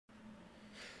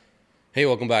Hey,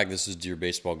 welcome back. This is Dear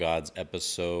Baseball Gods,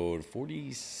 episode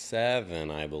 47,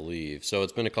 I believe. So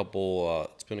it's been a couple.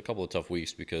 It's been a couple of tough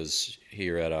weeks because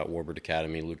here at Warbird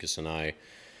Academy, Lucas and I,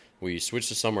 we switched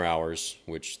to summer hours,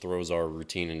 which throws our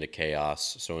routine into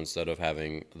chaos. So instead of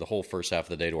having the whole first half of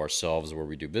the day to ourselves, where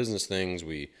we do business things,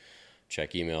 we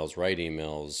check emails, write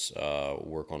emails,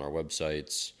 work on our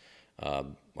websites,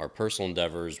 our personal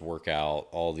endeavors, work out,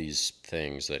 all these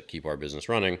things that keep our business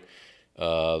running.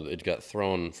 It got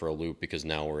thrown for a loop because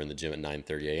now we're in the gym at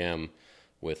 9:30 a.m.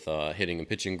 with hitting and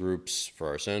pitching groups for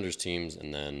our Senators teams,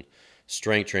 and then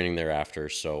strength training thereafter.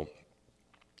 So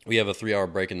we have a 3-hour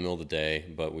break in the middle of the day,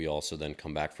 but we also then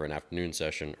come back for an afternoon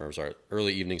session, or sorry,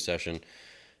 early evening session,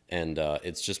 and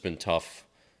it's just been tough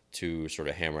to sort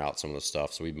of hammer out some of the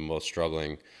stuff. So we've been both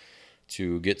struggling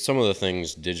to get some of the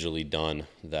things digitally done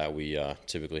that we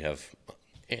typically have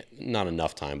not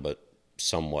enough time, but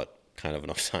somewhat kind of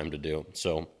enough time to do.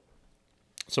 So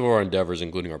some of our endeavors,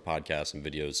 including our podcasts and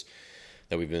videos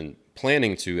that we've been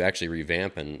planning to actually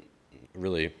revamp and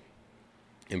really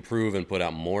improve and put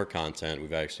out more content,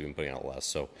 we've actually been putting out less.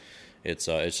 So it's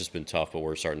just been tough, but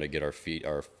we're starting to get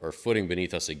our footing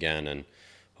beneath us again, and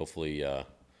hopefully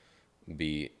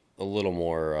be a little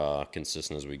more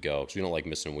consistent as we go. Because we don't like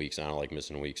missing weeks. I don't like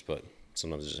missing weeks, but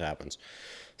sometimes it just happens.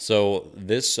 So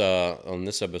this on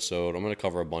this episode, I'm going to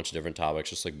cover a bunch of different topics,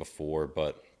 just like before,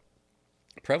 but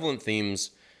prevalent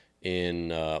themes in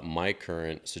my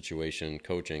current situation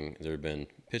coaching. There have been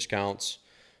pitch counts,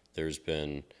 there's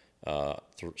been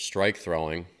strike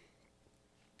throwing,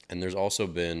 and there's also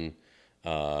been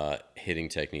hitting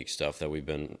technique stuff that we've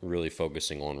been really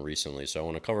focusing on recently. So I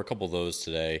want to cover a couple of those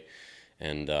today,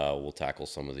 and we'll tackle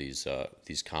some of these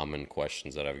common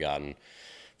questions that I've gotten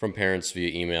from parents via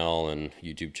email and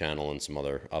YouTube channel and some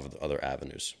other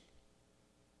avenues.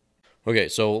 Okay,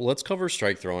 so let's cover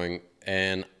strike throwing.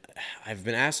 And I've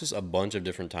been asked this a bunch of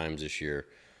different times this year.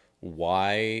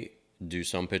 Why do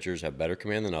some pitchers have better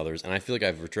command than others? And I feel like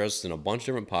I've addressed in a bunch of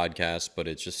different podcasts, but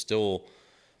it's just still,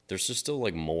 there's just still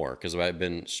like more. Because I've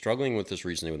been struggling with this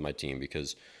recently with my team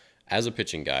because as a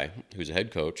pitching guy who's a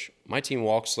head coach, my team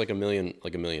walks like a million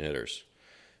hitters.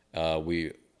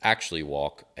 We actually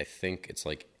walk, I think it's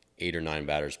like 8 or 9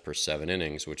 batters per 7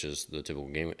 innings, which is the typical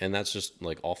game. And that's just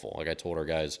like awful. Like I told our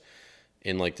guys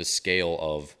in like the scale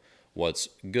of what's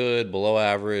good, below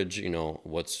average,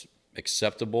 what's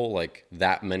acceptable, like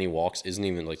that many walks isn't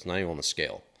even like, it's not even on the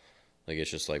scale. Like it's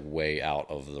just like way out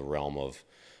of the realm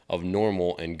of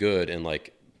normal and good and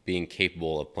like being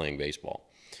capable of playing baseball.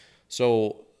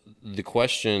 So the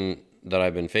question that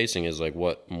I've been facing is like,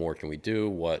 what more can we do?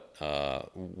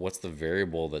 What's the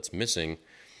variable that's missing?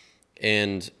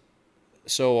 And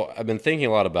so I've been thinking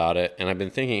a lot about it, and I've been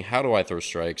thinking, how do I throw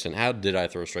strikes, and how did I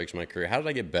throw strikes in my career? How did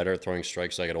I get better at throwing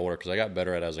strikes as I got older? Because I got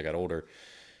better at it as I got older.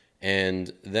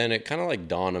 And then it kind of like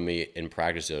dawned on me in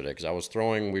practice the other day, because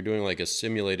we were doing like a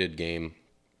simulated game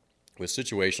with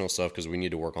situational stuff, because we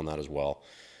need to work on that as well.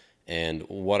 And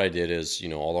what I did is,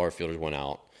 all our fielders went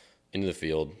out into the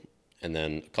field, and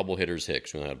then a couple hitters hit,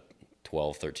 because we had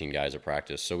 12, 13 guys at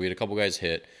practice. So we had a couple guys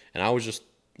hit, and I was just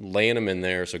laying them in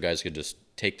there so guys could just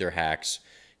take their hacks,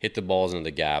 hit the balls into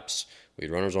the gaps. We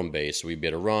had runners on base, so we'd be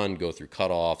able to run, go through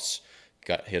cutoffs.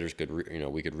 Hitters could,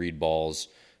 we could read balls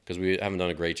because we haven't done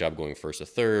a great job going first to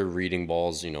third, reading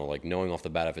balls, like knowing off the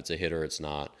bat if it's a hitter, it's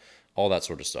not, all that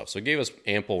sort of stuff. So it gave us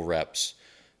ample reps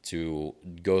to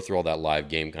go through all that live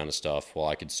game kind of stuff while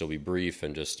I could still be brief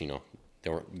and just, they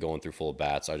weren't going through full of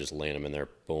bats. I just laying them in there,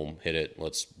 boom, hit it,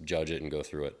 let's judge it and go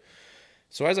through it.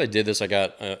 So as I did this, I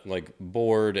got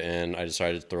bored, and I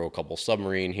decided to throw a couple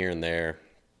submarine here and there.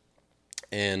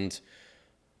 And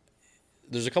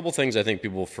there's a couple things I think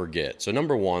people forget. So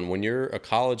number one, when you're a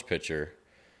college pitcher,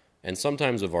 and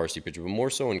sometimes a varsity pitcher, but more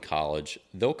so in college,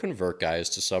 they'll convert guys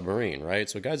to submarine, right?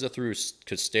 So guys that threw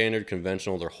standard,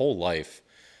 conventional their whole life,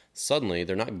 suddenly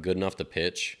they're not good enough to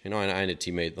pitch. I had a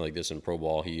teammate like this in pro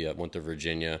ball. He went to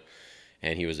Virginia,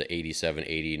 and he was an 87,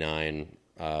 89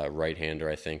 right-hander,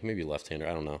 I think, maybe left-hander,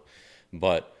 I don't know.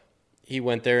 But he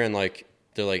went there, and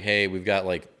they're like, hey, we've got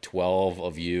 12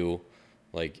 of you.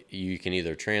 You can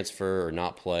either transfer or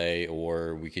not play,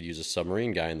 or we could use a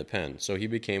submarine guy in the pen. So he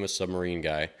became a submarine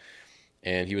guy,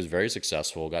 and he was very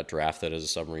successful, got drafted as a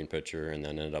submarine pitcher, and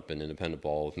then ended up in independent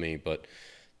ball with me. But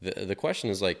the question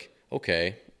is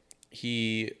okay,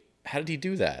 how did he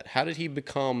do that? How did he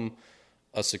become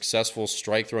a successful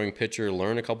strike throwing pitcher,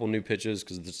 learn a couple new pitches,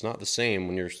 because it's not the same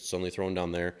when you're suddenly throwing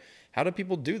down there. How do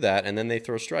people do that and then they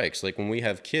throw strikes? Like when we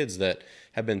have kids that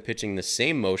have been pitching the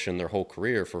same motion their whole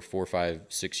career for 4, 5,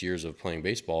 6 years of playing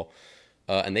baseball,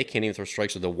 and they can't even throw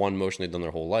strikes with the one motion they've done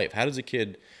their whole life. How does a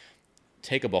kid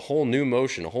take up a whole new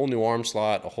motion, a whole new arm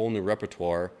slot, a whole new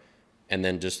repertoire, and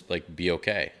then just like be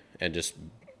okay and just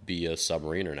be a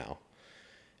submariner now.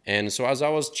 And so as I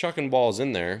was chucking balls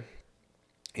in there,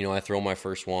 I throw my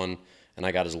first one and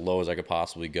I got as low as I could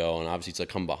possibly go. And obviously it's like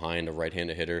come behind a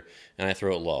right-handed hitter and I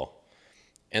throw it low.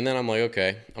 And then I'm like,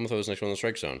 okay, I'm gonna throw this next one in the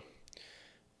strike zone.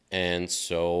 And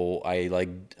so I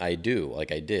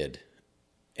did.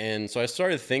 And so I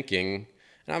started thinking,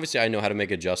 and obviously I know how to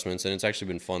make adjustments, and it's actually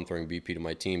been fun throwing BP to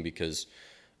my team because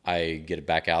I get it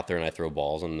back out there and I throw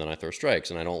balls and then I throw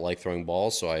strikes. And I don't like throwing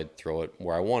balls, so I throw it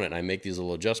where I want it. And I make these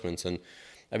little adjustments. And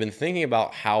I've been thinking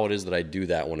about how it is that I do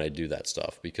that when I do that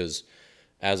stuff, because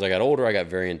as I got older, I got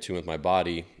very in tune with my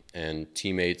body, and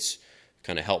teammates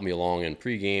kind of helped me along in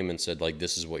pregame and said, like,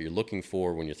 this is what you're looking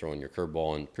for when you're throwing your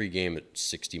curveball in pregame at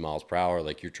 60 miles per hour.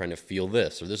 Like, you're trying to feel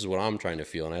this, or this is what I'm trying to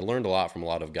feel. And I learned a lot from a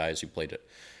lot of guys who played at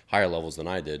higher levels than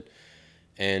I did.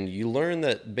 And you learn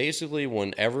that basically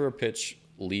whenever a pitch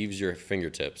leaves your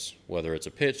fingertips, whether it's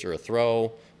a pitch or a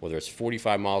throw, whether it's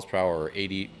 45 miles per hour or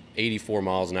 84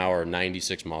 miles an hour or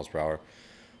 96 miles per hour,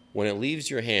 when it leaves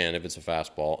your hand, if it's a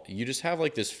fastball, you just have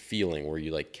like this feeling where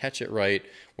you like catch it right,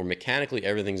 where mechanically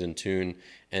everything's in tune,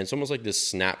 and it's almost like this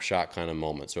snapshot kind of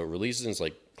moment. So it releases and it's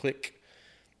like click,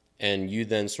 and you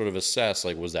then sort of assess,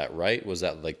 like, was that right? Was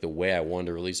that like the way I wanted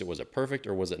to release it? Was it perfect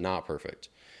or was it not perfect?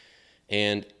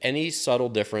 And any subtle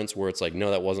difference where it's like,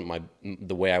 no, that wasn't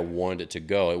the way I wanted it to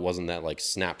go. It wasn't that like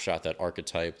snapshot, that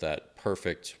archetype, that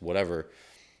perfect whatever.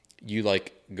 You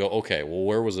like go, okay, well,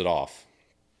 where was it off?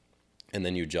 And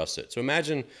then you adjust it. So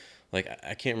imagine, like,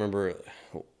 I can't remember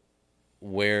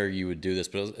where you would do this,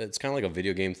 but it's kind of like a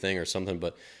video game thing or something.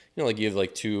 But, like you have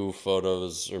like two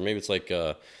photos, or maybe it's like,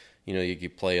 you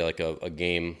play like a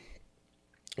game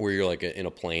where you're like in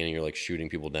a plane and you're like shooting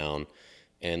people down,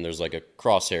 and there's like a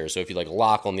crosshair. So if you like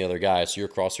lock on the other guy, so your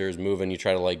crosshair is moving, you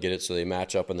try to like get it so they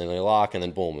match up, and then they lock, and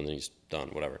then boom, and then he's done,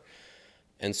 whatever.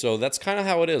 And so that's kind of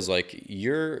how it is. Like,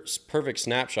 your perfect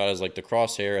snapshot is like the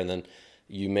crosshair, and then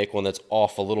you make one that's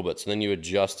off a little bit. So then you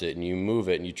adjust it and you move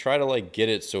it and you try to like get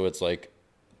it so it's like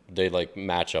they like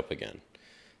match up again.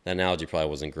 That analogy probably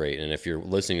wasn't great. And if you're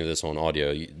listening to this on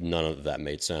audio, none of that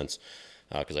made sense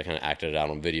because I kind of acted it out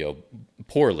on video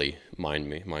poorly,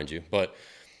 mind you. But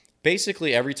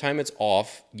basically every time it's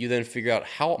off, you then figure out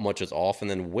how much it's off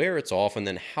and then where it's off and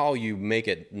then how you make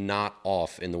it not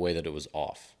off in the way that it was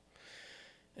off.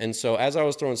 And so as I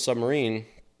was throwing submarine,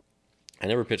 I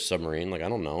never pitched submarine. Like, I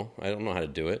don't know how to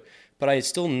do it. But I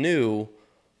still knew,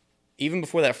 even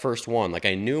before that first one, like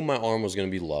I knew my arm was going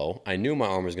to be low. I knew my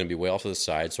arm was going to be way off to the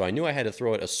side. So I knew I had to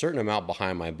throw it a certain amount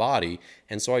behind my body.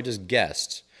 And so I just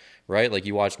guessed, right? Like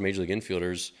you watch Major League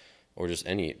infielders or just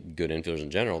any good infielders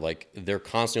in general, like they're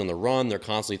constantly on the run. They're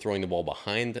constantly throwing the ball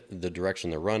behind the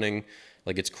direction they're running.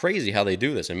 Like it's crazy how they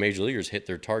do this. And major leaguers hit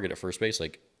their target at first base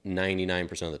like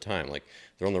 99% of the time. Like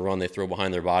they're on the run, they throw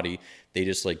behind their body. They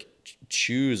just like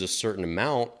choose a certain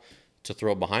amount to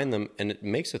throw it behind them, and it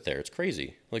makes it there. It's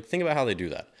crazy. Like think about how they do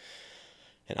that.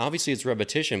 And obviously it's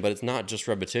repetition, but it's not just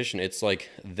repetition. It's like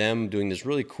them doing this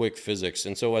really quick physics.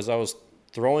 And so as I was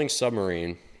throwing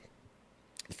submarine,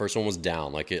 the first one was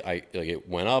down. Like it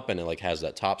went up and it like has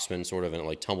that top spin sort of, and it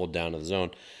like tumbled down to the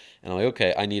zone. And I'm like,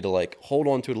 okay, I need to like hold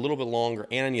on to it a little bit longer,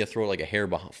 and I need to throw it like a hair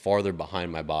farther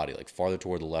behind my body, like farther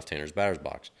toward the left-hander's batter's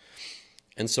box.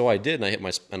 And so I did,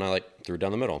 and I like threw it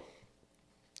down the middle.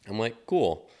 I'm like,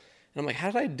 cool. And I'm like, how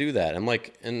did I do that? I'm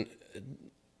like, and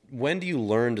when do you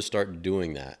learn to start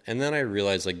doing that? And then I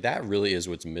realized like that really is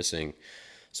what's missing.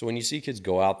 So when you see kids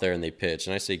go out there and they pitch,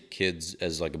 and I say kids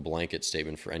as like a blanket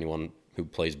statement for anyone who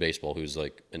plays baseball who's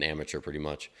like an amateur pretty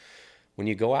much. When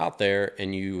you go out there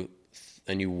and you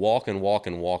walk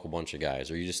a bunch of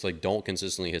guys, or you just like don't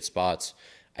consistently hit spots,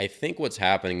 I think what's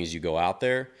happening is you go out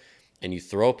there and you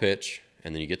throw a pitch,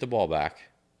 and then you get the ball back,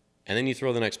 and then you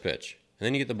throw the next pitch, and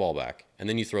then you get the ball back, and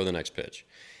then you throw the next pitch.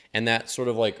 And that sort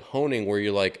of like honing where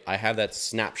you're like, I have that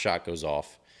snapshot goes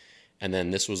off, and then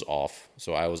this was off,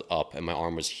 so I was up and my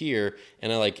arm was here,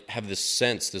 and I like have this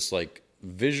sense, this like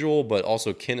visual but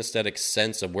also kinesthetic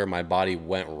sense of where my body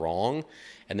went wrong.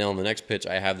 And then on the next pitch,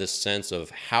 I have this sense of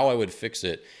how I would fix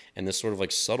it, and this sort of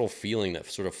like subtle feeling that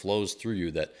sort of flows through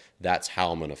you that that's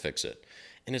how I'm going to fix it.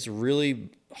 And it's really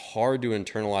hard to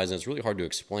internalize, and it's really hard to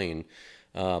explain.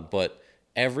 But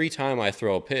every time I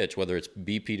throw a pitch, whether it's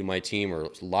BP to my team or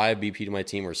live BP to my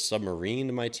team or submarine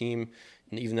to my team,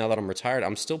 and even now that I'm retired,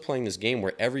 I'm still playing this game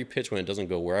where every pitch, when it doesn't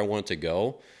go where I want it to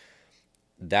go,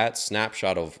 that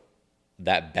snapshot of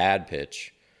that bad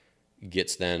pitch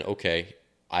gets then, okay,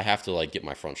 I have to like get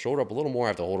my front shoulder up a little more. I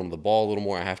have to hold on to the ball a little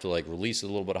more. I have to like release it a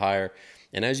little bit higher.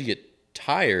 And as you get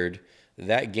tired,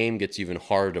 that game gets even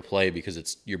harder to play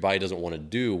because your body doesn't want to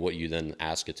do what you then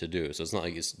ask it to do. So it's not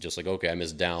like it's just like, okay, I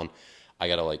missed down, I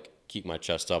got to like keep my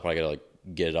chest up, I got to like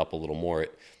get it up a little more.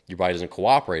 Your body doesn't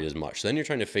cooperate as much. So then you're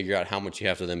trying to figure out how much you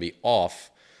have to then be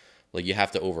off, like you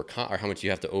have to or how much you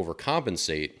have to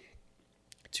overcompensate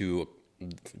to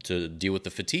deal with the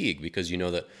fatigue, because you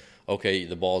know that, okay,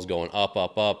 the ball is going up,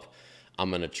 up, up. I'm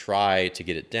going to try to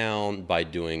get it down by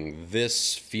doing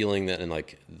this, feeling that, and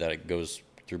like that it goes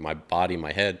through my body,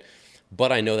 my head.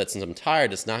 But I know that since I'm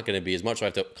tired, it's not going to be as much. So I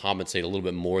have to compensate a little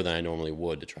bit more than I normally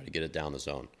would to try to get it down the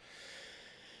zone.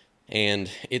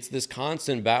 And it's this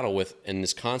constant battle with, and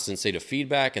this constant state of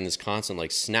feedback, and this constant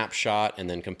like snapshot, and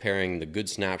then comparing the good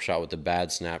snapshot with the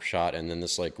bad snapshot, and then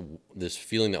this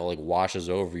feeling that like washes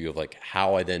over you of like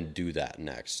how I then do that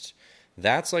next.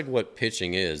 That's like what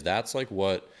pitching is. That's like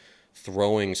what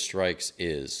throwing strikes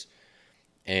is.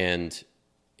 And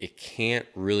it can't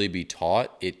really be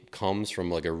taught. It comes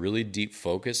from like a really deep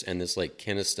focus and this like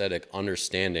kinesthetic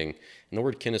understanding. And the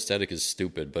word kinesthetic is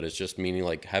stupid, but it's just meaning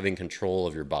like having control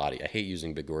of your body. I hate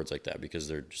using big words like that because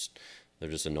they're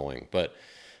just annoying. But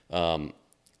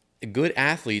good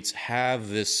athletes have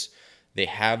this. They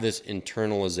have this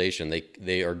internalization.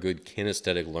 They are good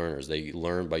kinesthetic learners. They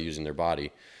learn by using their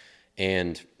body.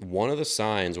 And one of the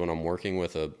signs when I'm working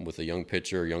with a young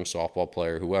pitcher, young softball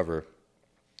player, whoever,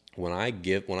 when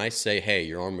I say, hey,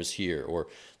 your arm was here, or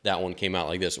that one came out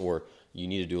like this, or you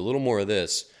need to do a little more of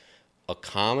this, a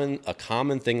common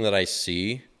thing that I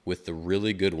see with the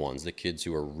really good ones, the kids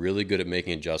who are really good at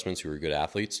making adjustments, who are good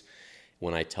athletes,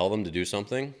 when I tell them to do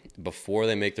something, before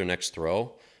they make their next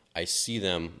throw, I see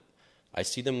them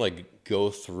like go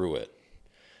through it.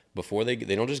 Before they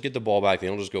don't just get the ball back, they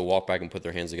don't just go walk back and put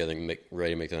their hands together and make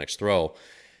ready to make the next throw.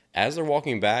 As they're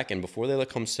walking back and before they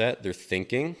come set, they're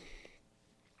thinking.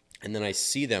 And then I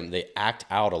see them, they act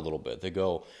out a little bit. They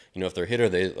go, if they're a hitter,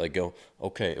 they like go,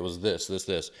 okay, it was this.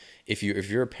 If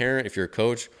you're a parent, if you're a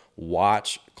coach,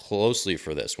 watch closely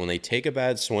for this. When they take a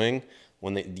bad swing,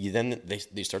 when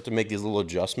they start to make these little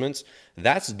adjustments,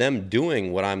 that's them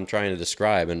doing what I'm trying to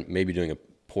describe and maybe doing a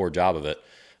poor job of it.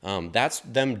 That's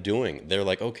them doing. They're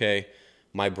like, okay,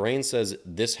 my brain says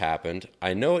this happened.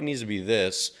 I know it needs to be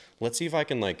this. Let's see if I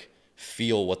can like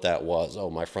feel what that was.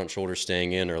 Oh, my front shoulder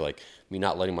staying in, or like me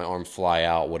not letting my arm fly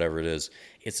out, whatever it is.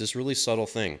 It's this really subtle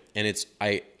thing. And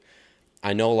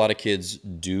I know a lot of kids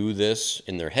do this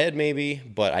in their head maybe,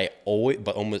 but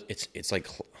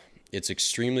it's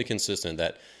extremely consistent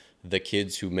that the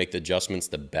kids who make the adjustments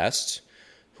the best,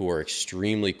 who are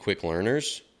extremely quick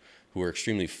learners, who are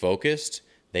extremely focused,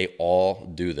 they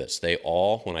all do this. They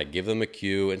all, when I give them a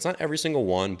cue, it's not every single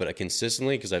one, but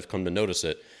consistently, because I've come to notice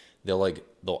it,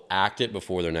 they'll act it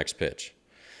before their next pitch.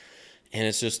 And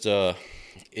it's just,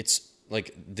 it's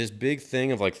like this big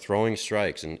thing of like throwing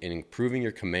strikes and improving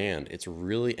your command. It's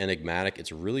really enigmatic.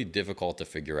 It's really difficult to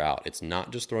figure out. It's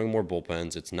not just throwing more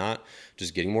bullpens. It's not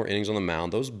just getting more innings on the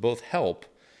mound. Those both help,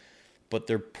 but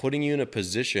they're putting you in a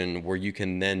position where you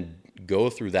can then go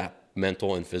through that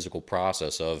mental and physical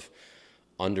process of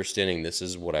understanding this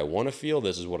is what I want to feel,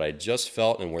 this is what I just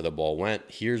felt, and where the ball went.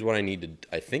 Here's what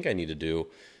I think I need to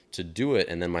do it,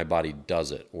 and then my body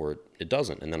does it, or it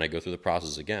doesn't, and then I go through the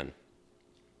process again.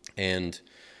 And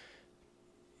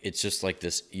it's just like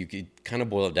this, you could kind of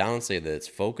boil it down and say that it's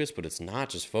focus, but it's not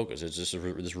just focus. It's just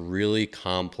this really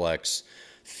complex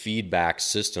feedback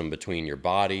system between your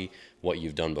body, what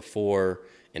you've done before,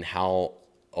 and how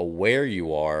aware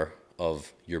you are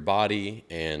of your body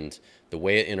and the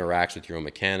way it interacts with your own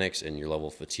mechanics and your level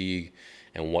of fatigue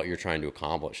and what you're trying to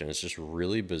accomplish. And it's just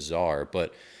really bizarre.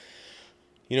 But,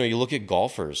 you look at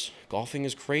golfers. Golfing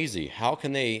is crazy. How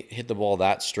can they hit the ball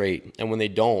that straight? And when they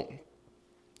don't,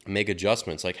 make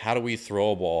adjustments. Like, how do we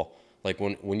throw a ball? Like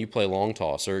when you play long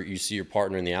toss or you see your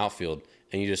partner in the outfield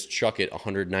and you just chuck it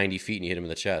 190 feet and you hit him in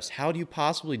the chest. How do you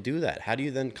possibly do that? How do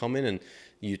you then come in and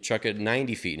you chuck it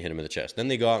 90 feet and hit him in the chest? Then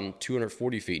they go out in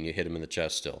 240 feet and you hit him in the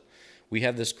chest still. We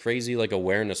have this crazy like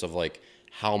awareness of like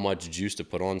how much juice to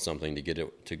put on something to get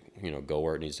it to, go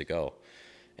where it needs to go.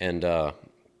 And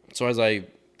so as I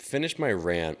finish my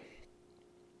rant,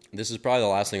 this is probably the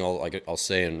last thing I'll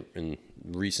say in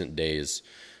recent days.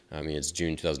 I mean, it's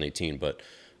June 2018, but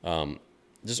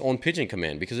just on pitching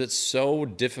command, because it's so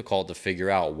difficult to figure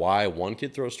out why one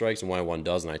kid throws strikes and why one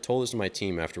doesn't. I told this to my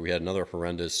team after we had another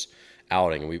horrendous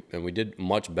outing, and we did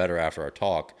much better after our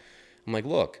talk. I'm like,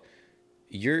 look,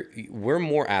 we're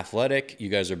more athletic. You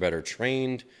guys are better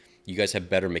trained. You guys have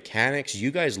better mechanics. You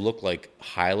guys look like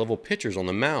high-level pitchers on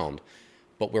the mound,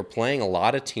 but we're playing a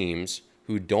lot of teams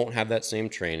who don't have that same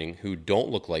training, who don't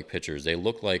look like pitchers. They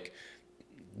look like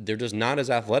they're just not as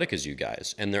athletic as you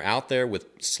guys. And they're out there with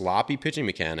sloppy pitching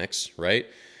mechanics, right?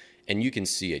 And you can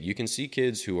see it. You can see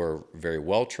kids who are very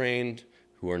well trained,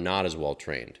 who are not as well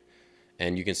trained.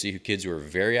 And you can see kids who are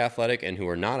very athletic and who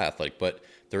are not athletic. But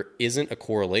there isn't a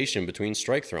correlation between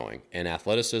strike throwing and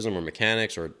athleticism or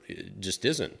mechanics, or it just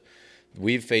isn't.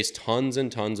 We've faced tons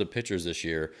and tons of pitchers this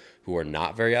year who are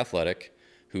not very athletic,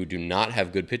 who do not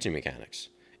have good pitching mechanics.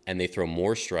 And they throw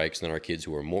more strikes than our kids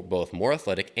who are both more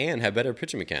athletic and have better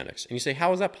pitching mechanics. And you say,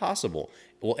 how is that possible?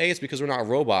 Well, A, it's because we're not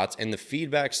robots, and the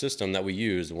feedback system that we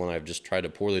use, the one I've just tried to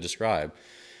poorly describe,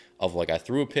 of like I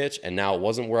threw a pitch and now it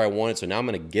wasn't where I wanted, so now I'm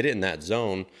going to get it in that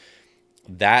zone.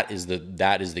 That is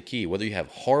the key. Whether you have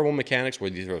horrible mechanics,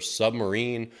 whether you throw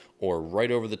submarine or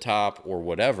right over the top or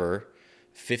whatever,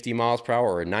 50 miles per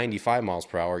hour or 95 miles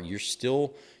per hour, you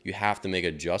have to make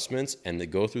adjustments and to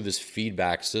go through this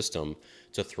feedback system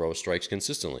to throw strikes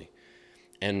consistently.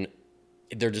 And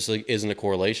there just like isn't a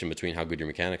correlation between how good your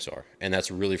mechanics are. And that's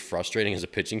really frustrating as a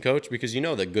pitching coach, because you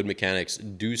know that good mechanics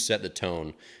do set the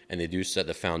tone and they do set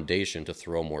the foundation to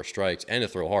throw more strikes and to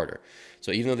throw harder.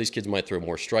 So even though these kids might throw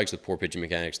more strikes with poor pitching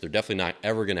mechanics, they're definitely not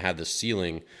ever going to have the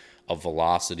ceiling of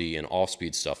velocity and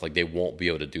off-speed stuff. Like they won't be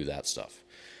able to do that stuff.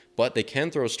 But they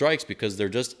can throw strikes because they're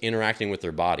just interacting with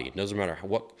their body. It doesn't matter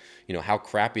how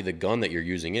crappy the gun that you're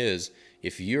using is.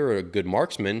 If you're a good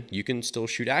marksman, you can still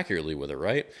shoot accurately with it,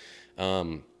 right?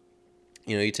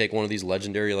 You take one of these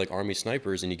legendary like Army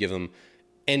snipers and you give them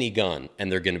any gun,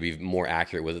 and they're going to be more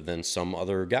accurate with it than some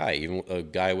other guy, even a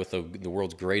guy with the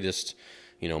world's greatest,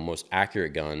 most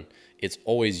accurate gun. It's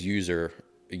always not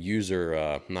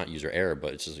user error,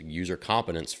 but it's just user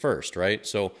competence first, right?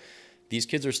 So these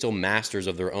kids are still masters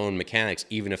of their own mechanics,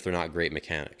 even if they're not great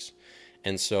mechanics.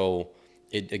 And so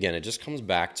it just comes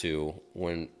back to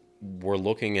when we're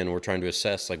looking and we're trying to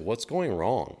assess like what's going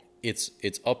wrong. It's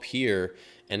up here,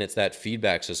 and it's that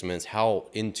feedback system, and it's how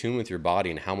in tune with your body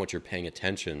and how much you're paying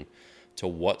attention to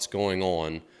what's going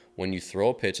on when you throw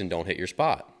a pitch and don't hit your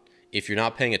spot. If you're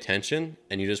not paying attention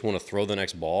and you just want to throw the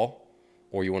next ball,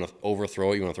 or you want to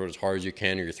overthrow it, you want to throw it as hard as you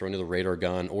can, or you're throwing to the radar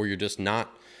gun, or you're just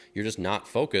not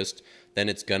focused, then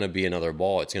it's going to be another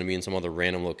ball. It's going to be in some other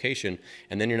random location,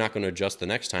 and then you're not going to adjust the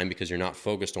next time because you're not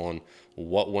focused on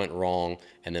what went wrong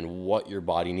and then what your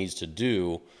body needs to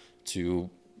do to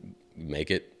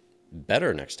make it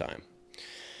better next time.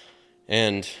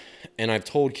 And I've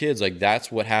told kids like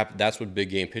that's what big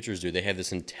game pitchers do. They have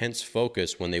this intense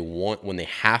focus when they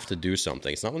have to do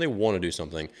something. It's not when they want to do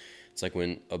something. It's like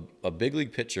when a big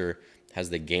league pitcher has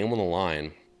the game on the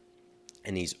line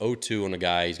and he's 0-2 on a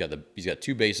guy, he's got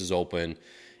two bases open,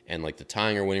 and like the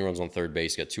tying or winning runs on third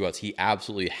base, he's got 2 outs. He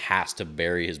absolutely has to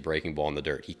bury his breaking ball in the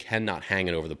dirt. He cannot hang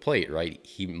it over the plate, right?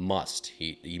 He must.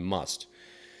 He must.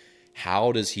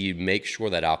 How does he make sure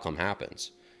that outcome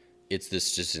happens? It's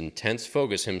this just intense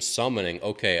focus, him summoning,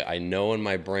 okay, I know in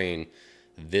my brain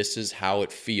this is how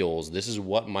it feels. This is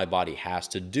what my body has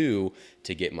to do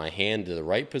to get my hand to the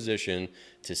right position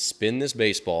to spin this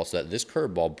baseball so that this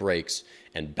curveball breaks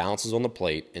and bounces on the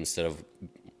plate instead of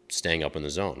staying up in the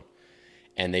zone.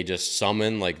 And they just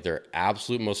summon like their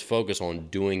absolute most focus on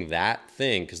doing that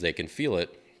thing because they can feel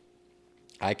it.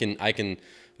 I can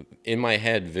in my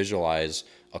head visualize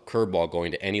a curveball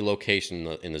going to any location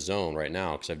in the zone right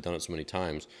now because I've done it so many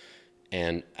times,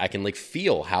 and I can like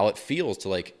feel how it feels to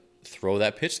like throw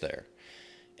that pitch there.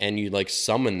 And you like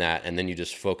summon that, and then you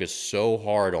just focus so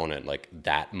hard on it, like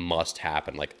that must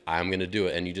happen. Like I'm gonna do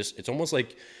it, and it's almost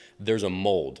like there's a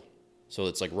mold. So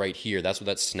it's like right here. That's what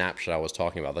that snapshot I was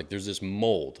talking about. Like there's this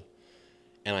mold,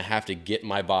 and I have to get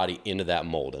my body into that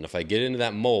mold. And if I get into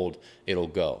that mold, it'll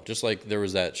go. Just like there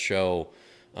was that show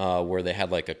where they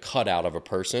had like a cutout of a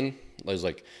person. It was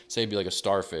like, say it'd be like a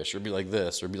starfish, or it'd be like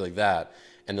this, or it'd be like that.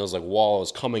 And there was like wall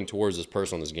was coming towards this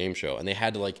person on this game show. And they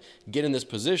had to like get in this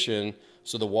position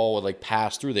so the wall would like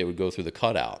pass through. They would go through the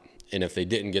cutout. And if they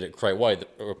didn't get it quite right,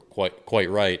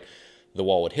 the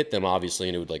wall would hit them, obviously,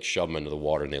 and it would like shove them into the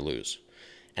water and they lose.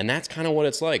 And that's kind of what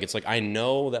it's like. It's like, I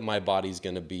know that my body's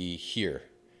going to be here.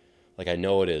 Like I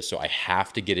know it is. So I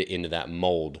have to get it into that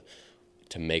mold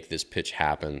to make this pitch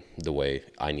happen the way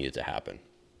I need it to happen.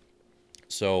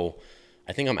 So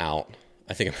I think I'm out.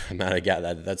 I think I'm out.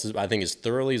 I think as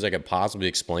thoroughly as I could possibly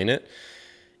explain it.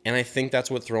 And I think that's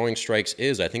what throwing strikes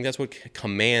is. I think that's what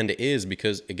command is,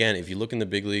 because again, if you look in the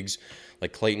big leagues,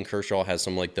 like Clayton Kershaw has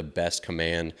some like the best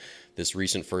command. This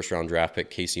recent first round draft pick,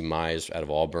 Casey Mize out of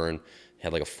Auburn,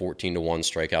 had like a 14-1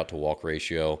 strikeout to walk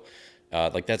ratio.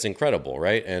 Like that's incredible,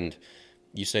 right? And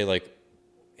you say like,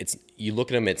 you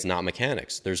look at him, it's not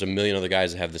mechanics. There's a million other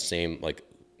guys that have the same, like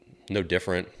no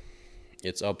different.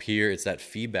 It's up here. It's that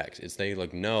feedback. It's they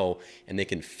like know, and they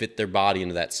can fit their body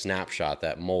into that snapshot,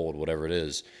 that mold, whatever it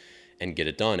is, and get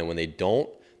it done. And when they don't,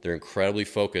 they're incredibly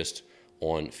focused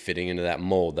on fitting into that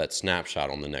mold, that snapshot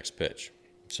on the next pitch.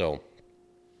 So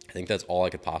I think that's all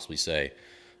I could possibly say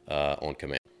on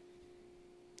command.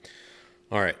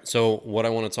 All right, so what I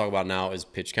want to talk about now is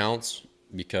pitch counts,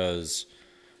 because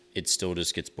it still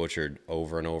just gets butchered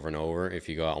over and over and over if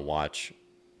you go out and watch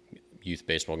youth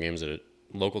baseball games at a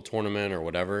local tournament or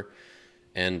whatever.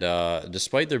 And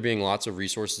despite there being lots of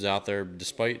resources out there,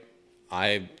 despite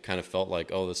I kind of felt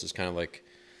like, oh, this is kind of like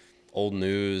old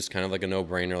news, kind of like a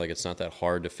no-brainer, like it's not that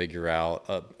hard to figure out.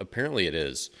 Apparently it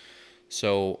is.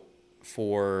 So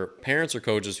for parents or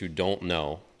coaches who don't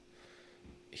know,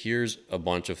 here's a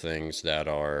bunch of things that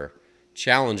are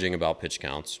challenging about pitch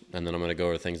counts, and then I'm going to go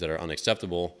over things that are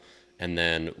unacceptable, and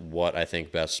then what I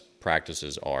think best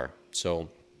practices are. So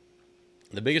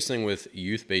the biggest thing with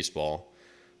youth baseball,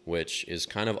 which is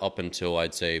kind of up until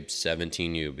I'd say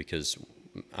 17U, because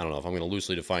I don't know if I'm going to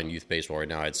loosely define youth baseball right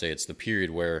now, I'd say it's the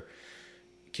period where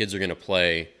kids are going to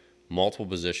play multiple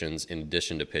positions in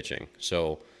addition to pitching.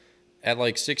 So at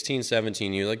like 16,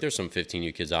 17U, like there's some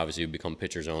 15U kids obviously who become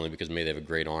pitchers only because maybe they have a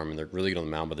great arm and they're really good on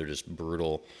the mound, but they're just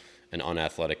brutal and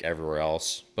unathletic everywhere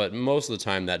else. But most of the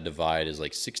time that divide is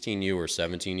like 16U or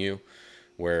 17U,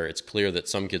 where it's clear that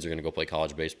some kids are going to go play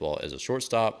college baseball as a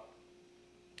shortstop,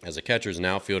 as a catcher, as an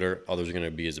outfielder. Others are going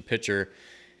to be as a pitcher,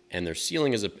 and their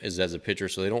ceiling is as a pitcher,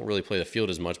 so they don't really play the field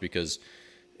as much because,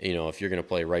 you know, if you're going to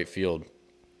play right field,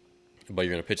 but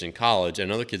you're going to pitch in college, and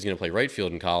another kid's going to play right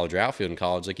field in college or outfield in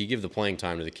college, like you give the playing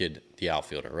time to the kid, the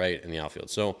outfielder, right, in the outfield.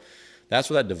 So that's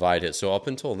where that divide hits. So up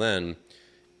until then,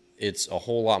 it's a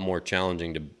whole lot more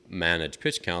challenging to manage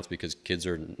pitch counts because kids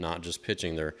are not just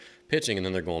pitching, they're pitching and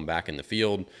then they're going back in the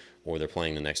field, or they're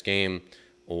playing the next game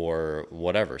or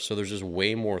whatever. So there's just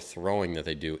way more throwing that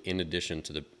they do in addition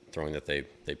to the throwing that they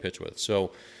pitch with.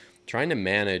 So trying to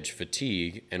manage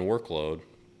fatigue and workload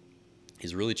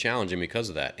is really challenging because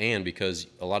of that, and because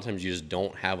a lot of times you just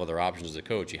don't have other options as a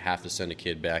coach. You have to send a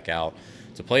kid back out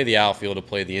to play the outfield, to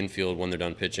play the infield when they're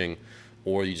done pitching,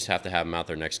 or you just have to have them out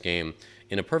there next game.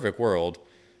 In a perfect world,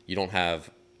 you don't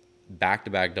have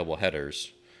back-to-back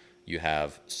doubleheaders. You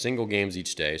have single games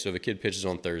each day. So if a kid pitches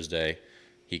on Thursday,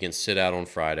 he can sit out on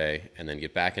Friday and then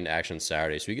get back into action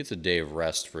Saturday. So he gets a day of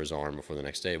rest for his arm before the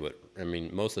next day. But, I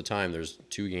mean, most of the time there's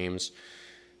 2 games.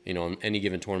 You know, in any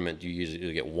given tournament, you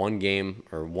usually get 1 game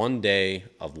or 1 day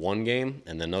of 1 game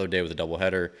and then another day with a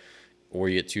doubleheader, or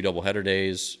you get 2 doubleheader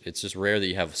days. It's just rare that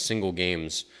you have single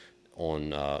games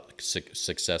on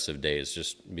successive days,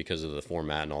 just because of the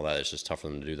format and all that. It's just tough for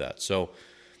them to do that. So,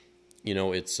 you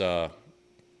know, it's a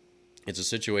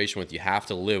situation where you have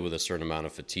to live with a certain amount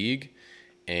of fatigue,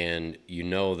 and you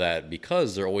know that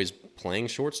because they're always playing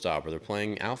shortstop or they're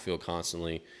playing outfield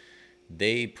constantly,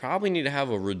 they probably need to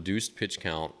have a reduced pitch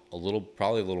count,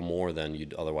 probably a little more than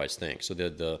you'd otherwise think. So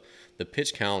the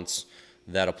pitch counts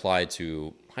that apply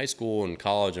to high school and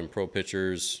college and pro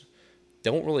pitchers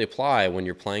don't really apply when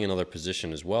you're playing another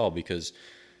position as well, because,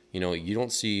 you know, you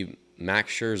don't see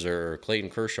Max Scherzer or Clayton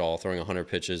Kershaw throwing 100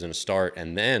 pitches in a start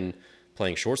and then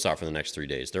playing shortstop for the next 3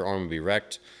 days. Their arm would be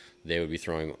wrecked. They would be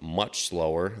throwing much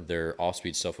slower. Their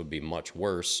off-speed stuff would be much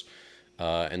worse.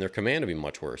 And their command would be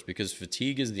much worse, because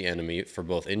fatigue is the enemy for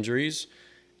both injuries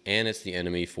and it's the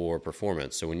enemy for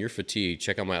performance. So when you're fatigued,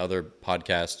 check out my other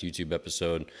podcast, YouTube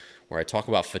episode, where I talk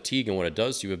about fatigue and what it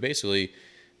does to you. But basically,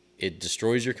 it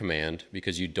destroys your command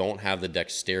because you don't have the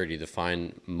dexterity, the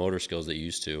fine motor skills that you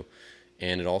used to.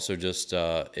 And it also just,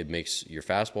 it makes your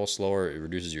fastball slower. It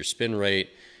reduces your spin rate.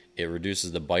 It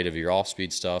reduces the bite of your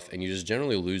off-speed stuff. And you just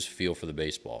generally lose feel for the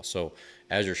baseball. So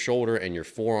as your shoulder and your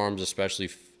forearms especially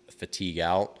fatigue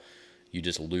out, you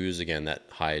just lose, again, that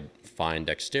high, fine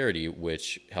dexterity,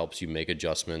 which helps you make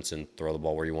adjustments and throw the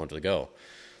ball where you want it to go.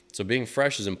 So being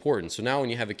fresh is important. So now when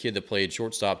you have a kid that played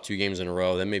shortstop 2 games in a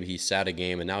row, then maybe he sat a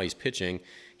game and now he's pitching,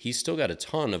 he's still got a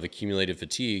ton of accumulated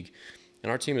fatigue.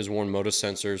 And our team has worn Motus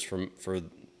sensors for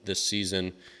this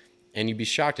season, and you'd be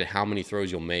shocked at how many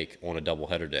throws you'll make on a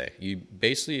doubleheader day. You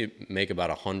basically make about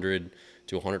 100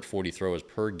 to 140 throws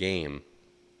per game.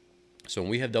 So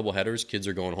when we have doubleheaders, kids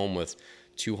are going home with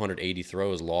 280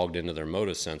 throws logged into their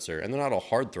Motus sensor. And they're not all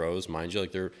hard throws, mind you.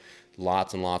 Like, they're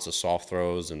lots and lots of soft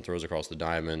throws and throws across the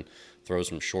diamond, throws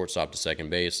from shortstop to second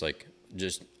base, like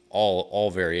just all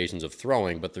variations of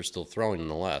throwing, but they're still throwing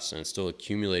nonetheless, and it's still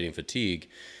accumulating fatigue.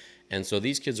 And so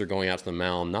these kids are going out to the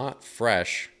mound not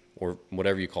fresh, or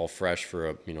whatever you call fresh for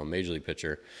a major league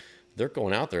pitcher. They're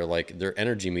going out there like their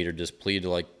energy meter depleted to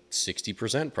like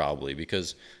 60% probably,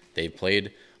 because they've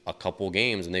played a couple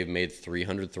games and they've made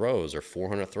 300 throws or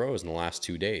 400 throws in the last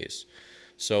 2 days.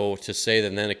 So to say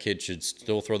that then a kid should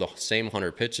still throw the same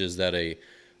 100 pitches that a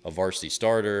varsity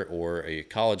starter or a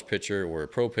college pitcher or a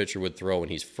pro pitcher would throw when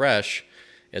he's fresh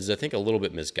is, I think, a little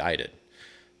bit misguided.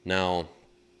 Now,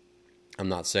 I'm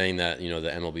not saying that, the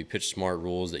MLB Pitch Smart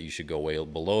rules that you should go way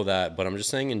below that, but I'm just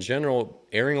saying in general,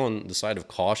 erring on the side of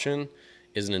caution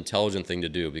is an intelligent thing to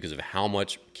do because of how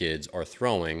much kids are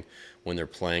throwing when they're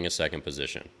playing a second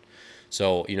position.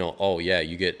 So,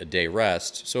 you get a day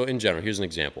rest. So in general, here's an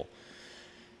example.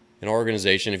 In our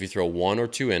organization, if you throw 1 or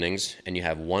 2 innings and you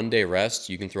have 1 day rest,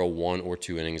 you can throw 1 or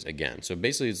 2 innings again. So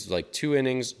basically it's like 2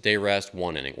 innings, day rest,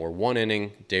 1 inning, or 1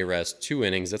 inning, day rest, 2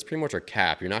 innings. That's pretty much our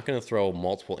cap. You're not going to throw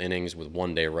multiple innings with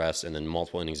 1 day rest and then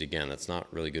multiple innings again. That's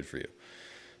not really good for you.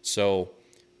 So,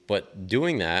 but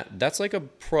doing that's like a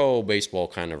pro baseball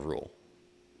kind of rule.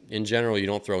 In general, you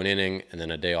don't throw an inning and then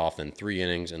a day off, then 3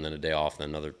 innings, and then a day off, then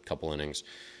another couple innings.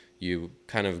 You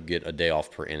kind of get a day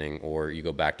off per inning, or you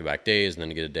go back-to-back days and then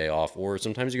you get a day off, or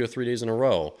sometimes you go 3 days in a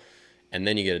row and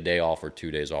then you get a day off or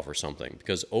 2 days off or something,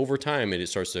 because over time it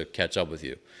starts to catch up with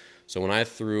you. So when I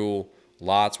threw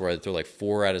lots where I threw like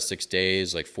 4 out of 6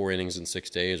 days, like 4 innings in 6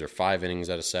 days, or 5 innings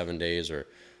out of 7 days, or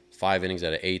 5 innings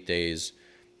out of 8 days,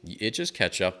 it just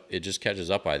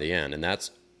catches up by the end. And that's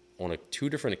on 2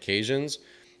 different occasions.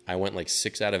 I went like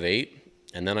 6 out of 8.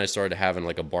 And then I started having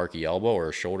like a barky elbow or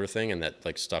a shoulder thing, and that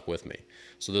like stuck with me.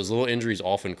 So those little injuries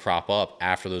often crop up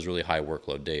after those really high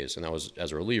workload days. And that was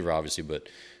as a reliever, obviously, but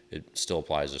it still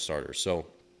applies to starters. So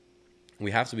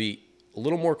we have to be a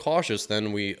little more cautious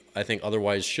than we, I think,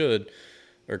 otherwise should,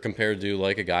 or compared to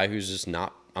like a guy who's just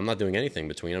I'm not doing anything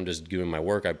between. I'm just doing my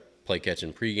work. I play catch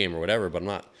in pregame or whatever, but I'm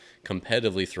not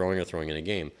competitively throwing in a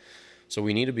game. So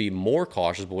we need to be more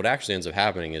cautious, but what actually ends up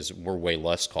happening is we're way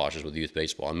less cautious with youth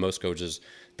baseball. And most coaches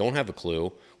don't have a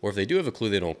clue, or if they do have a clue,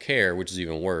 they don't care, which is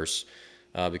even worse,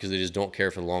 because they just don't care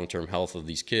for the long-term health of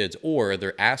these kids, or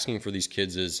they're asking for these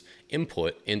kids'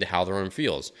 input into how their arm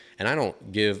feels. And I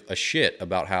don't give a shit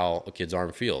about how a kid's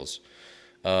arm feels.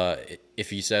 If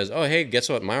he says, oh, hey, guess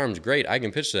what? My arm's great. I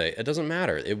can pitch today. It doesn't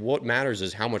matter. What matters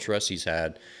is how much rest he's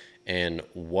had and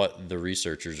what the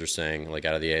researchers are saying, like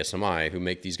out of the ASMI, who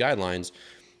make these guidelines,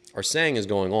 are saying is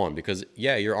going on. Because,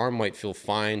 yeah, your arm might feel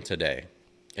fine today,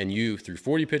 and you threw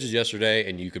 40 pitches yesterday,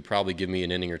 and you could probably give me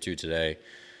an inning or 2 today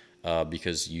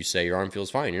because you say your arm feels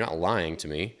fine. You're not lying to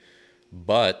me.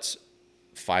 But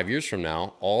 5 years from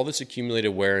now, all this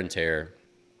accumulated wear and tear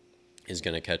is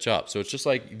going to catch up. So it's just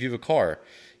like if you have a car,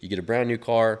 you get a brand new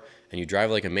car and you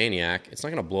drive like a maniac, it's not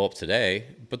going to blow up today,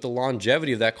 but the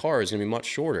longevity of that car is going to be much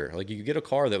shorter. Like you could get a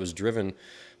car that was driven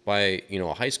by,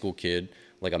 a high school kid,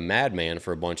 like a madman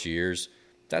for a bunch of years.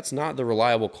 That's not the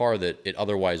reliable car that it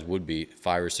otherwise would be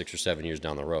 5 or 6 or 7 years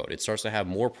down the road. It starts to have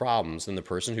more problems than the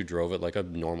person who drove it like a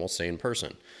normal, sane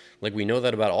person. Like we know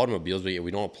that about automobiles, but yet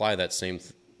we don't apply that same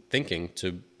thinking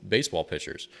to baseball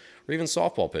pitchers or even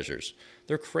softball pitchers.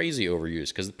 They're crazy overused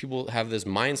because people have this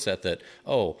mindset that,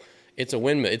 oh, it's a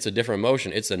windmill, it's a different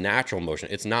motion, it's a natural motion.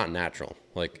 It's not natural.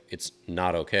 Like, it's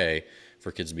not okay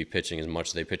for kids to be pitching as much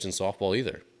as they pitch in softball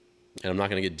either. And I'm not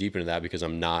going to get deep into that because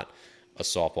I'm not a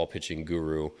softball pitching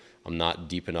guru. I'm not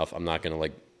deep enough. I'm not going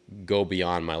to go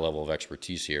beyond my level of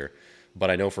expertise here.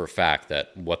 But I know for a fact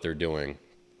that what they're doing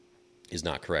is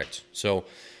not correct. So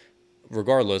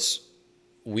regardless,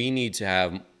 we need to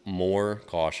have more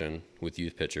caution with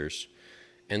youth pitchers.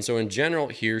 And so in general,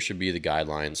 here should be the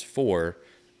guidelines for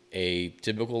a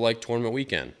typical tournament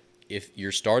weekend. If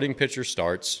your starting pitcher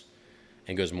starts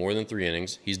and goes more than 3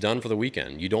 innings, he's done for the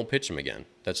weekend. You don't pitch him again.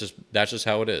 That's just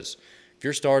how it is. If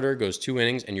your starter goes 2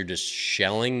 innings and you're just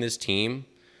shelling this team,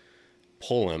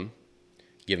 pull him,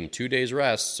 give him 2 days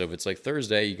rest. So if it's like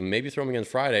Thursday, you can maybe throw him again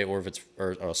Friday,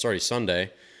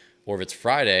 Sunday, or if it's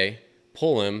Friday,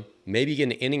 pull him, maybe get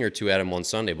an inning or 2 at him on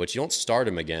Sunday, but you don't start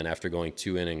him again after going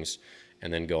 2 innings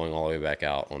and then going all the way back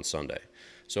out on Sunday.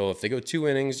 So if they go 2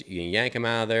 innings, you can yank them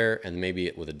out of there, and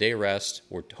maybe with a day rest,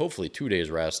 or hopefully 2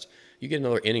 days rest, you get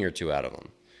another inning or 2 out of them.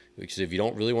 Because if you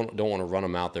don't want to run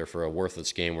them out there for a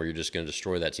worthless game where you're just going to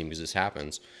destroy that team, because this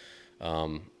happens,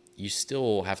 you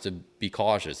still have to be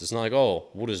cautious. It's not like, oh,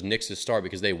 we'll just nix this start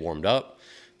because they warmed up.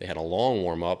 They had a long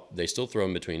warm up. They still throw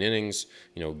in between innings,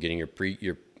 getting your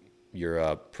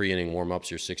pre-inning warm-ups,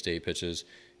 your 6 to 8 pitches.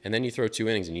 And then you throw 2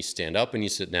 innings and you stand up and you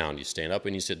sit down. You stand up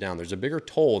and you sit down. There's a bigger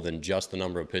toll than just the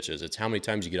number of pitches. It's how many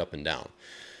times you get up and down.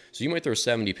 So you might throw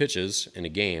 70 pitches in a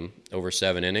game over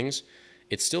 7 innings.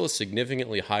 It's still a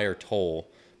significantly higher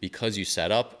toll because you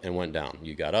sat up and went down.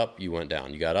 You got up, you went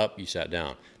down. You got up, you sat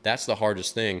down. That's the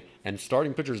hardest thing. And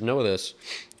starting pitchers know this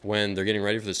when they're getting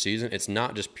ready for the season. It's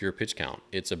not just pure pitch count.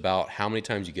 It's about how many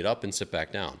times you get up and sit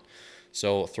back down.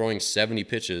 So throwing 70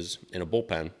 pitches in a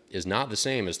bullpen is not the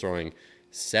same as throwing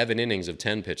 7 innings of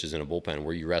 10 pitches in a bullpen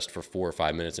where you rest for 4 or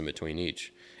 5 minutes in between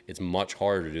each. It's much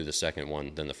harder to do the second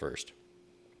one than the first.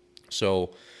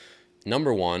 So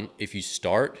number one, if you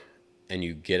start and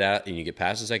you get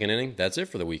past the second inning, that's it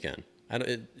for the weekend.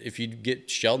 If you get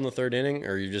shelled in the third inning,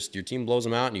 or your team blows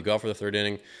them out and you go out for the third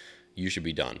inning, you should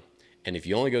be done. And if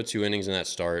you only go 2 innings in that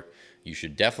start, you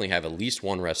should definitely have at least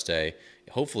 1 rest day,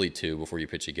 hopefully 2 before you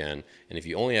pitch again. And if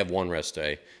you only have 1 rest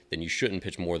day, then you shouldn't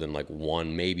pitch more than like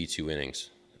 1, maybe 2 innings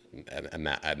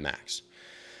at max.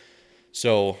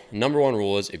 So number 1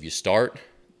 rule is if you start,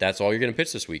 that's all you're going to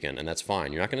pitch this weekend, and that's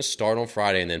fine. You're not going to start on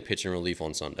Friday and then pitch in relief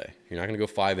on Sunday. You're not going to go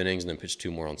 5 innings and then pitch 2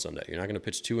 more on Sunday. You're not going to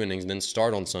pitch 2 innings and then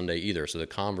start on Sunday either. So the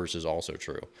converse is also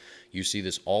true. You see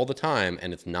this all the time,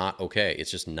 and it's not okay.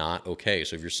 It's just not okay.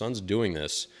 So if your son's doing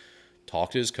this, talk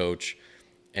to his coach.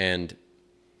 And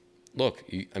look,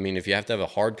 if you have to have a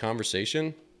hard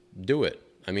conversation, do it.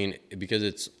 Because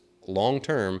it's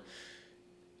long-term,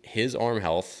 his arm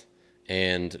health,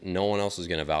 and no one else is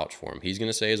going to vouch for him. He's going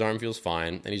to say his arm feels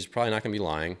fine, and he's probably not going to be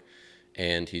lying,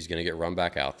 and he's going to get run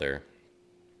back out there.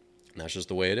 And that's just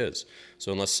the way it is.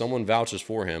 So unless someone vouches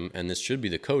for him, and this should be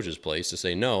the coach's place to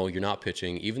say, no, you're not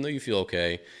pitching, even though you feel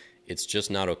okay, it's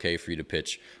just not okay for you to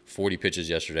pitch 40 pitches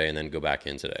yesterday and then go back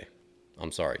in today.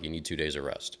 I'm sorry, you need 2 days of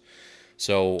rest.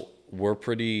 So we're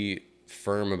pretty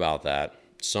firm about that.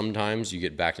 Sometimes you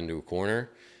get backed into a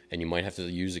corner, and you might have to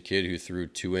use a kid who threw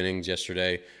 2 innings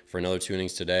yesterday for another 2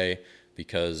 innings today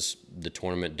because the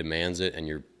tournament demands it and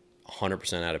you're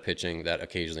 100% out of pitching. That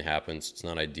occasionally happens. It's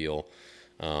not ideal,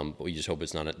 but we just hope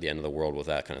it's not at the end of the world with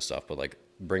that kind of stuff. But like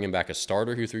bringing back a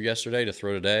starter who threw yesterday to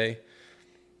throw today,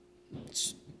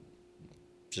 it's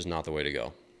just not the way to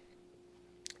go.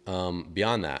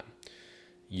 Beyond that,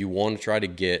 you want to try to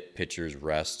get pitchers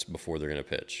rest before they're going to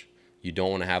pitch. You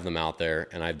don't want to have them out there,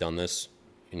 and I've done this.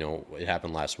 It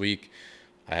happened last week.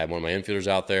 I had one of my infielders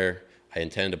out there. I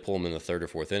intended to pull him in the 3rd or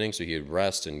 4th inning so he would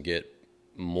rest and get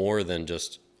more than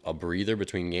just a breather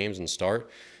between games and start.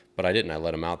 But I didn't. I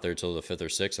let him out there till the 5th or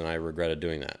 6th, and I regretted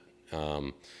doing that.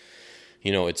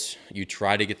 You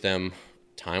try to get them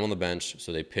time on the bench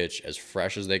so they pitch as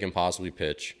fresh as they can possibly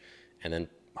pitch, and then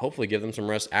hopefully give them some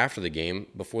rest after the game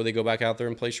before they go back out there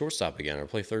and play shortstop again or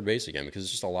play third base again, because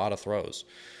it's just a lot of throws.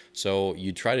 So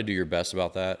you try to do your best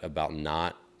about that, about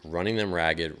not running them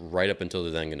ragged right up until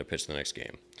they're then going to pitch the next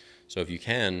game. So if you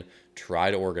can,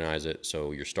 try to organize it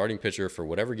so your starting pitcher for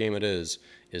whatever game it is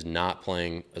not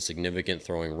playing a significant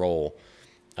throwing role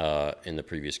in the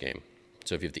previous game.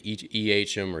 So if you have to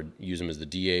EH him or use him as the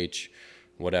DH,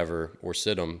 whatever, or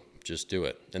sit him, just do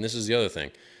it. And this is the other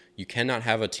thing. You cannot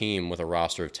have a team with a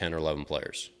roster of 10 or 11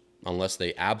 players. Unless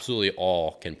they absolutely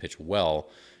all can pitch well,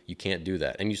 you can't do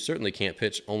that. And you certainly can't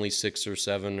pitch only 6 or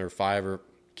 7 or 5 or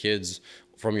kids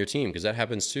from your team, because that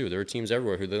happens too. There are teams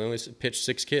everywhere who they only pitch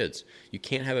 6 kids. You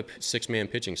can't have a 6-man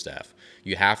pitching staff.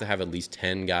 You have to have at least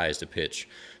 10 guys to pitch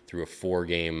through a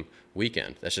 4-game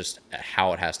weekend. That's just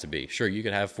how it has to be. Sure, you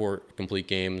could have 4 complete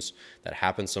games. That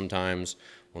happens sometimes.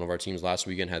 One of our teams last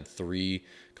weekend had 3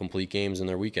 complete games in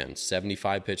their weekend.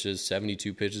 75 pitches,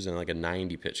 72 pitches, and like a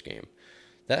 90-pitch game.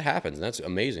 That happens, and that's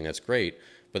amazing. That's great,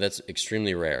 but that's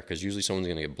extremely rare, because usually someone's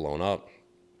going to get blown up.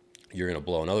 You're going to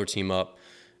blow another team up,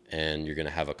 and you're going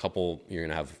to have a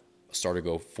starter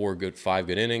go 5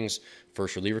 good innings.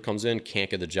 First reliever comes in, can't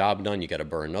get the job done. You got to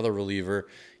burn another reliever.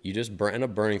 You just end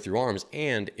up burning through arms.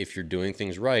 And if you're doing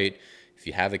things right, if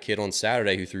you have a kid on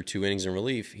Saturday who threw 2 innings in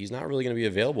relief, he's not really going to be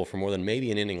available for more than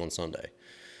maybe an inning on Sunday.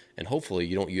 And hopefully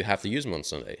you have to use them on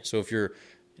Sunday. So if you're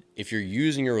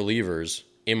using your relievers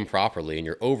improperly and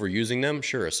you're overusing them,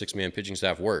 sure, a 6-man pitching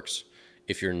staff works.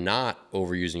 If you're not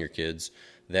overusing your kids,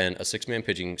 then a 6-man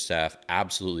pitching staff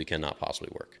absolutely cannot possibly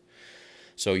work.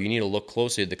 So you need to look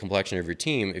closely at the complexion of your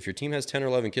team. If your team has 10 or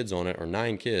 11 kids on it, or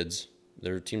 9 kids,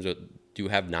 there are teams that do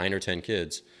have 9 or 10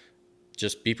 kids,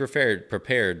 just be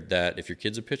prepared that if your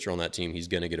kid's a pitcher on that team, he's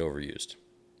going to get overused.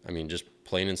 Just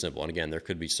plain and simple. And again, there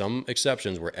could be some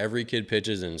exceptions where every kid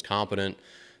pitches and is competent.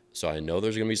 So I know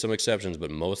there's going to be some exceptions,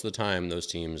 but most of the time, those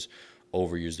teams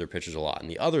overuse their pitchers a lot. And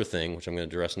the other thing, which I'm going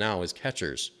to address now, is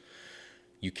catchers.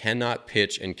 You cannot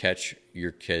pitch and catch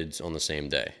your kids on the same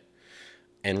day.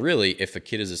 And really, if a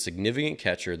kid is a significant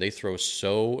catcher, they throw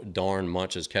so darn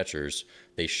much as catchers,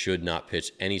 they should not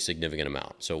pitch any significant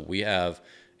amount. So we have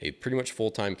a pretty much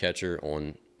full-time catcher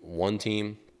on one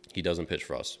team. He doesn't pitch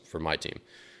for us, for my team.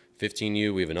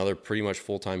 15U, we have another pretty much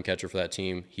full-time catcher for that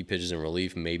team. He pitches in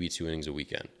relief, maybe 2 innings a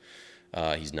weekend.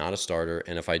 He's not a starter.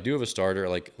 And if I do have a starter,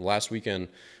 like last weekend,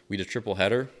 we did a triple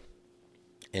header,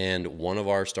 and one of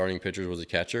our starting pitchers was a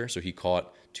catcher. So he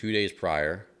caught 2 days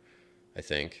prior, I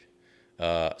think.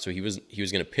 So he was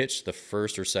going to pitch the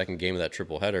first or second game of that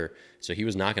triple header. So he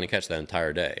was not going to catch that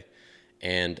entire day.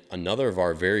 And another of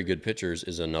our very good pitchers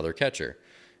is another catcher,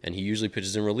 and he usually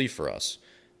pitches in relief for us.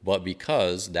 But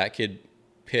because that kid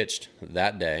pitched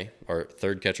that day, our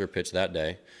third catcher pitched that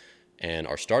day, and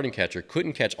our starting catcher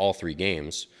couldn't catch all 3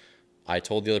 games, I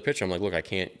told the other pitcher, I'm like, look, I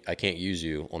can't use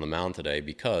you on the mound today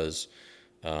because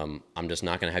I'm just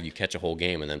not going to have you catch a whole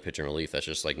game and then pitch in relief. That's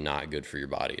just like not good for your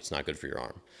body. It's not good for your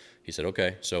arm. He said,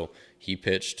 okay. So he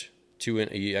pitched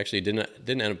he actually didn't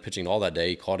end up pitching all that day.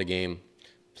 He caught a game,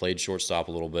 played shortstop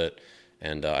a little bit,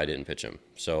 and I didn't pitch him.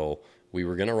 So we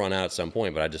were going to run out at some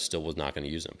point, but I just still was not going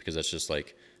to use him because that's just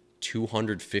like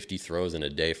 250 throws in a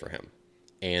day for him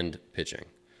and pitching.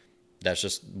 That's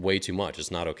just way too much.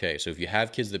 It's not okay. So if you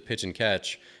have kids that pitch and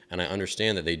catch, and I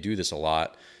understand that they do this a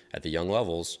lot at the young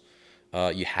levels,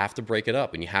 you have to break it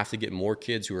up, and you have to get more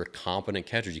kids who are competent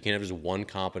catchers. You can't have just one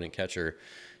competent catcher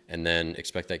and then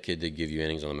expect that kid to give you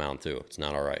innings on the mound too. It's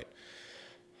not all right.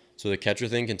 So the catcher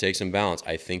thing can take some balance.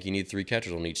 I think you need 3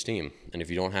 catchers on each team. And if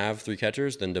you don't have 3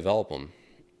 catchers, then develop them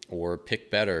or pick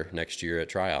better next year at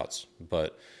tryouts.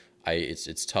 But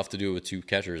it's tough to do it with 2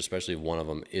 catchers, especially if one of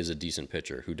them is a decent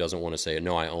pitcher who doesn't want to say,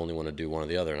 no, I only want to do one or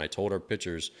the other. And I told our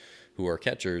pitchers who are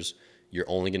catchers, you're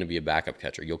only going to be a backup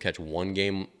catcher. You'll catch 1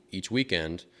 game each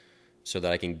weekend so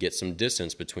that I can get some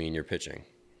distance between your pitching.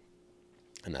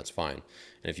 And that's fine.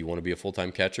 And if you want to be a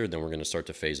full-time catcher, then we're going to start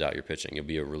to phase out your pitching. You'll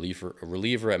be a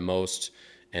reliever at most,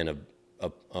 and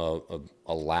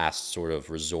a last sort of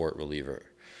resort reliever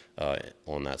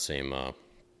on that same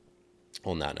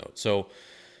on that note. So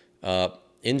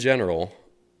in general,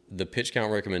 the pitch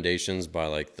count recommendations by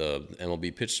like the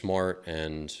MLB Pitch Smart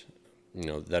and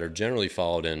that are generally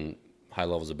followed in high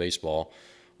levels of baseball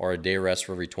are a day rest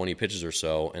for every 20 pitches or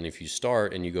so. And if you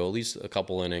start and you go at least a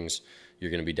couple innings, you're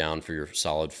going to be down for your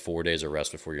solid 4 days of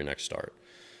rest before your next start.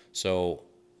 So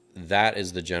that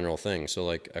is the general thing. So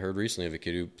like I heard recently of a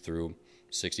kid who threw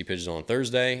 60 pitches on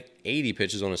Thursday, 80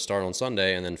 pitches on a start on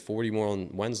Sunday, and then 40 more on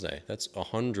Wednesday. That's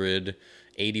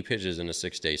 180 pitches in a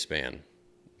 6-day span.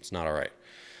 It's not all right.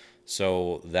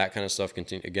 So that kind of stuff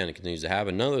continues to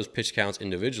happen. None of those pitch counts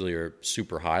individually are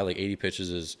super high. Like 80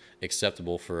 pitches is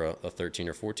acceptable for a 13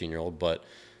 or 14-year-old, but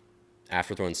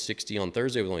after throwing 60 on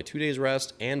Thursday with only 2 days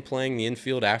rest and playing the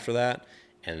infield after that,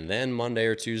 and then Monday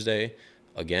or Tuesday,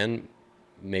 again,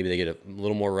 maybe they get a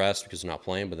little more rest because they're not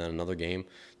playing, but then another game,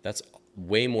 that's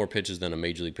way more pitches than a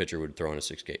major league pitcher would throw in a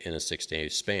 6-day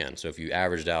span. So if you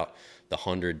averaged out the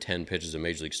 110 pitches a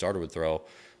major league starter would throw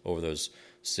over those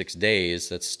 6 days,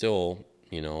 that's still,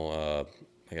 I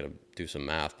got to do some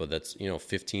math, but that's,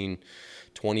 15,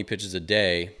 20 pitches a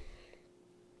day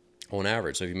on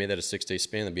average. So if you made that a 6-day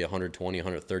span, that'd be 120,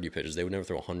 130 pitches. They would never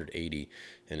throw 180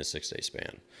 in a 6-day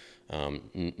span.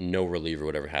 No reliever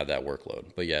would ever have that workload,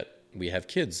 but yet we have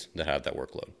kids that have that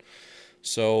workload.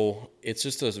 So it's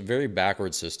just a very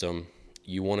backward system.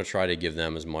 You want to try to give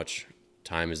them as much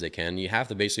time as they can. You have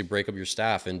to basically break up your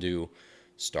staff into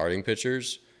starting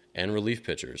pitchers and relief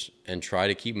pitchers and try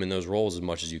to keep them in those roles as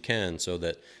much as you can so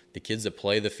that the kids that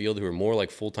play the field who are more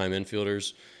like full-time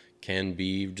infielders can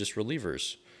be just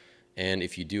relievers. And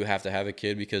if you do have to have a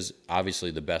kid, because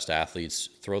obviously the best athletes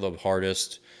throw the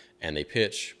hardest and they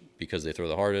pitch because they throw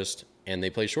the hardest and they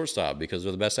play shortstop because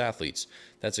they're the best athletes.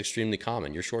 That's extremely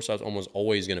common. Your shortstop's almost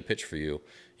always going to pitch for you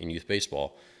in youth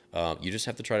baseball. You just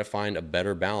have to try to find a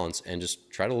better balance and just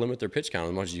try to limit their pitch count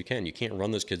as much as you can. You can't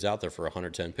run those kids out there for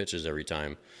 110 pitches every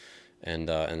time. And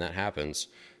that happens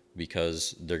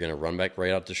because they're going to run back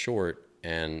right out to short.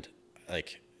 And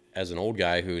like as an old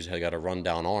guy who's got a run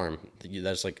down arm,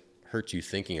 that's like hurts you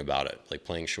thinking about it, like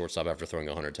playing shortstop after throwing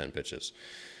 110 pitches,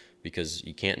 because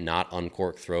you can't not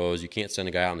uncork throws. You can't send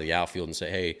a guy out in the outfield and say,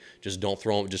 hey, just don't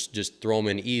throw him, just throw him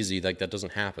in easy. Like that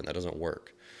doesn't happen. That doesn't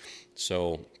work.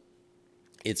 So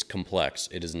it's complex.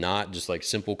 It is not just like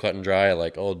simple cut and dry,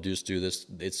 like, oh, just do this.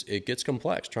 It gets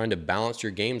complex. Trying to balance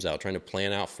your games out, trying to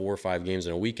plan out 4 or 5 games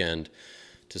in a weekend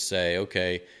to say,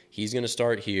 okay, he's going to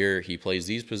start here. He plays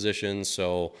these positions.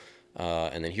 So,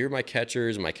 and then here are my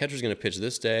catchers. My catcher's going to pitch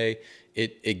this day.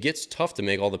 It gets tough to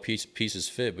make all the pieces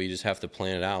fit, but you just have to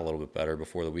plan it out a little bit better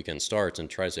before the weekend starts and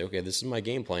try to say, okay, this is my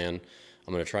game plan.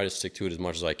 I'm going to try to stick to it as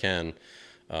much as I can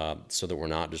so that we're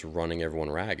not just running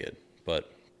everyone ragged.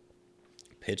 But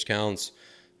pitch counts,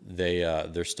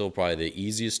 they're still probably the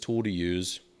easiest tool to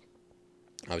use.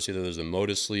 Obviously, there's the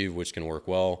Motus sleeve, which can work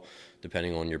well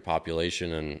depending on your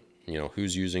population and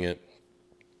who's using it.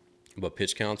 But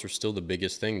pitch counts are still the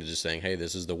biggest thing to just saying, hey,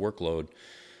 this is the workload.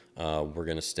 We're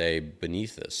going to stay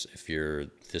beneath this. If you're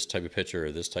this type of pitcher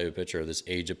or this type of pitcher or this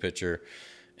age of pitcher,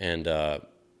 and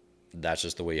that's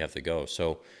just the way you have to go.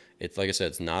 So it's like I said,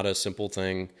 it's not a simple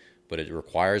thing, but it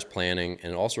requires planning,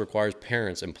 and it also requires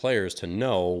parents and players to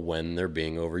know when they're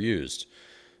being overused.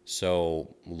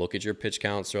 So look at your pitch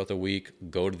counts throughout the week.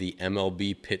 Go to the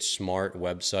MLB Pitch Smart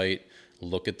website.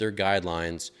 Look at their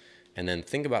guidelines, and then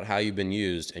think about how you've been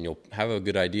used, and you'll have a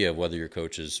good idea of whether your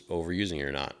coach is overusing you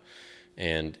or not.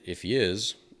 And if he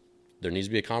is, there needs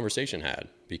to be a conversation had,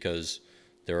 because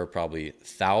there are probably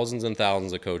thousands and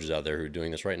thousands of coaches out there who are doing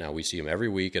this right now. We see them every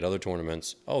week at other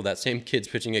tournaments. Oh, that same kid's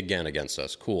pitching again against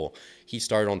us. Cool. He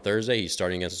started on Thursday. He's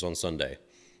starting against us on Sunday.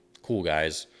 Cool,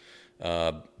 guys.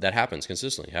 That happens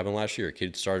consistently. Happened last year. A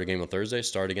kid started a game on Thursday,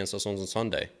 started against us on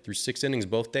Sunday. Through 6 innings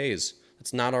both days.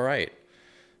 That's not all right.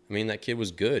 I mean, that kid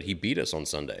was good. He beat us on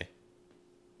Sunday.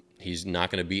 He's not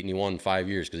going to beat anyone in 5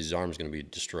 years because his arm's going to be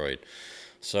destroyed.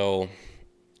 So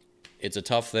it's a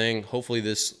tough thing. Hopefully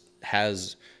this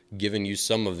has given you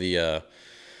some of the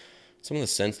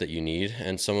sense that you need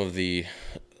and some of the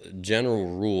general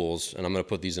rules. And I'm going to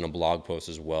put these in a blog post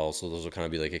as well. So those will kind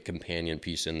of be like a companion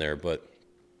piece in there. But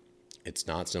it's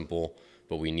not simple,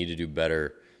 but we need to do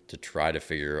better to try to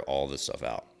figure all this stuff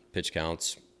out. Pitch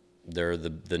counts, they're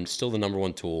still the number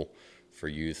one tool for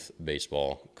youth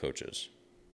baseball coaches.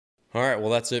 All right, well,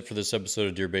 that's it for this episode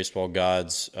of Dear Baseball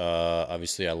Gods.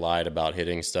 Obviously, I lied about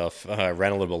hitting stuff. I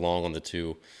ran a little bit long on the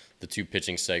two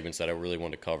pitching segments that I really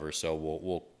wanted to cover, so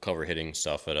we'll cover hitting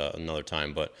stuff at another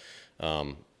time. But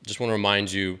just want to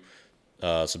remind you,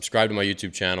 subscribe to my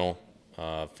YouTube channel.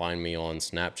 Find me on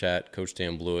Snapchat, Coach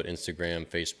Dan Blewett, Instagram,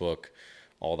 Facebook,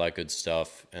 all that good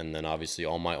stuff. And then obviously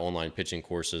all my online pitching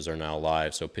courses are now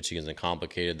live. So Pitching Isn't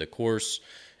Complicated, the course,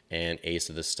 and Ace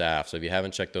of the Staff. So if you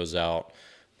haven't checked those out,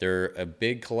 they're a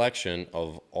big collection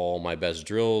of all my best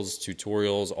drills,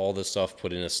 tutorials, all this stuff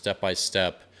put in a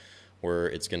step-by-step where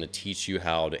it's going to teach you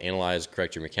how to analyze,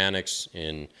 correct your mechanics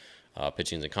in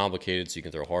Pitching Isn't Complicated, so you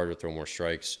can throw harder, throw more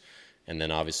strikes. And then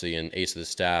obviously in Ace of the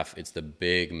Staff, it's the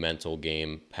big mental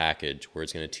game package where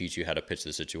it's going to teach you how to pitch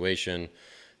the situation,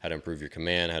 how to improve your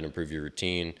command, how to improve your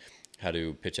routine, how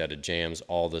to pitch out of jams,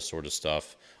 all this sort of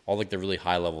stuff. All like the really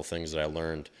high-level things that I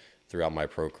learned throughout my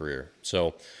pro career.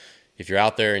 So if you're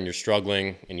out there and you're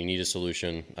struggling and you need a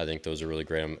solution, I think those are really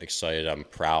great. I'm excited. I'm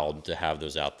proud to have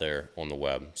those out there on the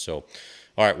web. So,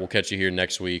 all right, we'll catch you here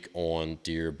next week on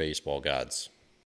Dear Baseball Gods.